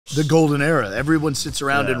The golden era. Everyone sits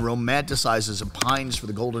around and romanticizes and pines for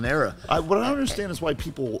the golden era. What I don't understand is why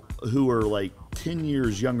people who are like 10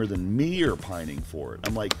 years younger than me are pining for it.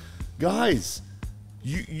 I'm like, guys,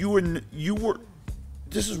 you were.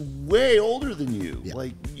 This is way older than you. Yeah.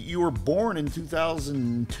 Like, you were born in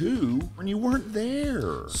 2002 and you weren't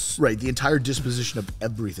there. Right. The entire disposition of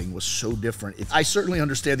everything was so different. I certainly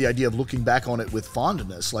understand the idea of looking back on it with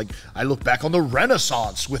fondness. Like, I look back on the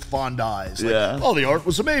Renaissance with fond eyes. Like, oh, the art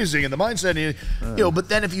was amazing and the mindset, you know, but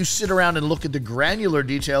then if you sit around and look at the granular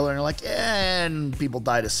detail and you're like, and people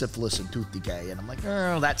died of syphilis and tooth decay. And I'm like,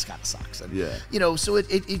 oh, that's kind of sucks. And, you know, so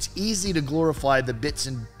it's easy to glorify the bits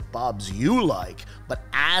and bobs you like, but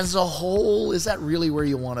as a whole, is that really where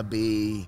you want to be?